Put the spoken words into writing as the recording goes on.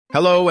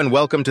Hello and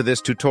welcome to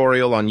this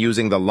tutorial on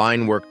using the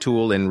Linework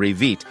tool in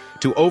Revit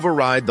to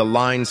override the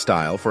line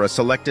style for a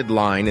selected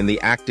line in the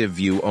active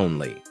view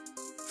only.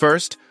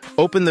 First,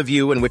 open the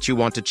view in which you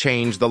want to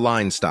change the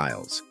line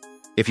styles.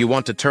 If you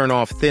want to turn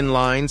off thin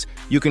lines,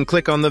 you can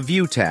click on the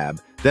View tab,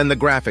 then the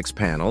Graphics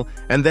panel,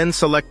 and then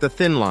select the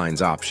Thin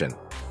Lines option.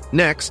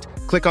 Next,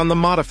 click on the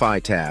Modify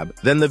tab,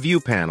 then the View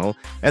panel,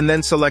 and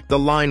then select the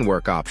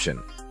Linework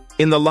option.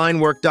 In the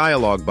Linework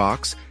dialog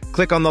box,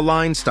 click on the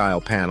Line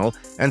Style panel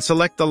and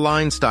select the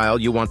line style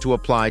you want to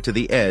apply to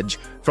the edge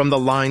from the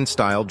Line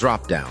Style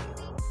drop-down.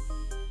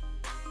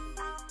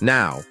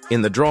 Now,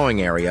 in the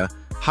drawing area,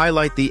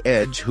 highlight the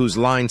edge whose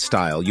line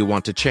style you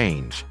want to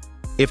change.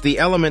 If the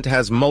element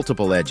has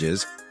multiple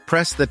edges,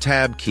 press the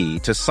Tab key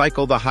to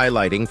cycle the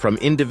highlighting from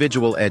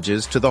individual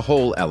edges to the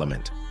whole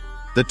element.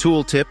 The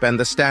tooltip and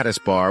the status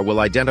bar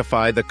will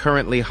identify the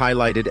currently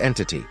highlighted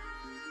entity.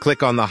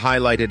 Click on the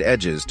highlighted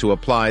edges to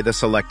apply the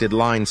selected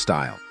line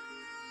style.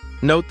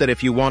 Note that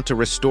if you want to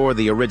restore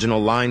the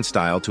original line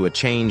style to a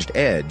changed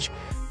edge,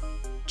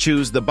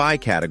 choose the By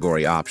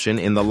Category option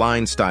in the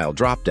Line Style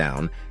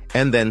drop-down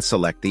and then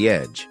select the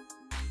edge.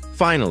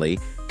 Finally,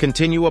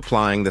 continue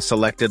applying the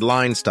selected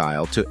line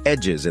style to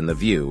edges in the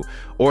view,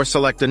 or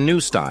select a new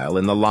style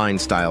in the Line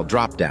Style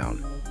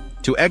drop-down.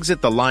 To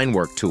exit the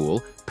Linework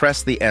tool,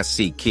 press the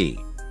SC key.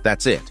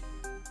 That's it.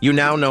 You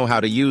now know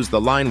how to use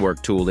the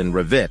Linework tool in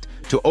Revit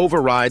to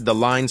override the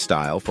line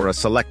style for a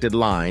selected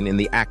line in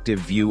the active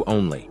view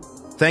only.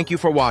 Thank you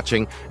for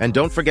watching, and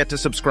don't forget to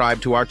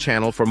subscribe to our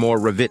channel for more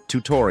Revit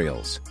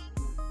tutorials.